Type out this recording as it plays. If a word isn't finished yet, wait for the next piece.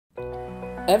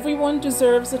Everyone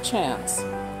deserves a chance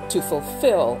to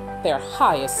fulfill their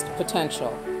highest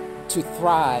potential, to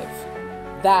thrive.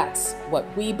 That's what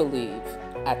we believe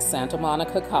at Santa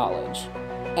Monica College.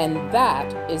 And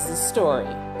that is the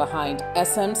story behind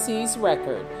SMC's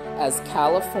record as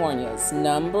California's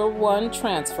 #1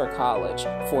 transfer college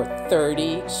for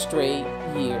 30 straight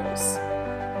years.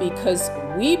 Because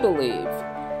we believe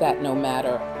that no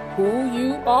matter who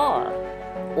you are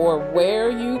or where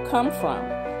you come from,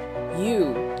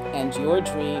 you and your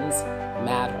dreams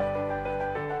matter.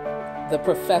 The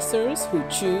professors who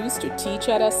choose to teach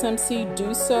at SMC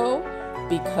do so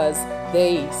because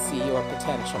they see your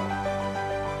potential.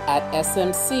 At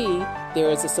SMC,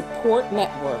 there is a support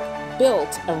network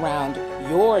built around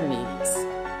your needs.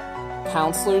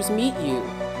 Counselors meet you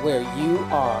where you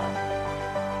are.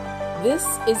 This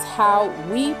is how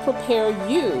we prepare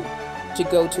you to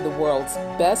go to the world's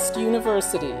best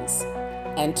universities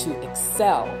and to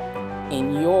excel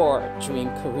in your dream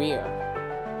career.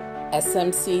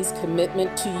 SMC's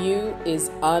commitment to you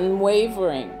is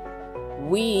unwavering.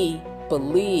 We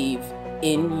believe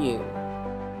in you.